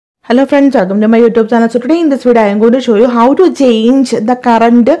Hello friends, welcome to my YouTube channel. So today in this video I am going to show you how to change the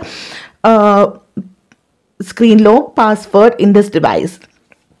current screen lock password in this device.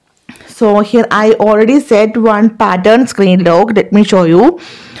 So here I already set one pattern screen lock. Let me show you.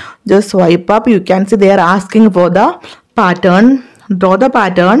 Just swipe up. You can see they are asking for the pattern. Draw the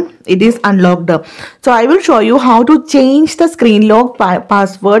pattern. It is unlocked. So I will show you how to change the screen lock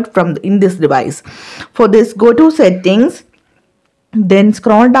password from in this device. For this, go to settings. Then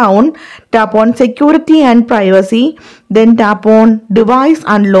scroll down, tap on security and privacy, then tap on device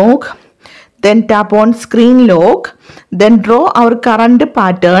unlock, then tap on screen lock, then draw our current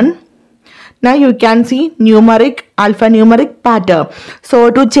pattern. Now you can see alphanumeric pattern.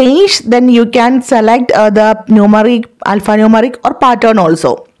 So to change, then you can select the alphanumeric or pattern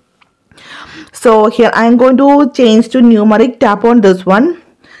also. So here I am going to change to numeric. Tap on this one,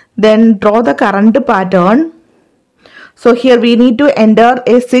 then draw the current pattern. So here we need to enter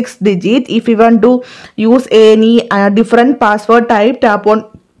a 6 digit. If you want to use any different password type, tap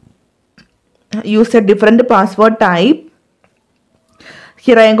on use a different password type.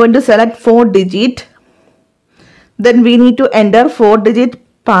 Here I am going to select 4 digit. Then we need to enter 4 digit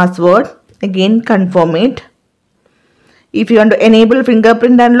password. Again confirm it. If you want to enable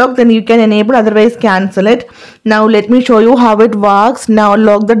fingerprint unlock, then you can enable, otherwise cancel it. Now let me show you how it works. Now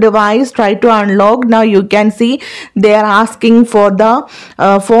lock the device, try to unlock. Now you can see they are asking for the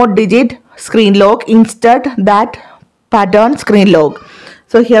 4 digit screen lock instead that pattern screen lock.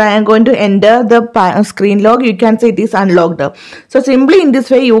 So here I am going to enter the screen lock. You can see it is unlocked. So simply in this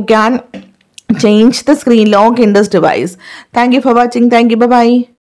way you can change the screen lock in this device. Thank you for watching. Thank you. Bye bye.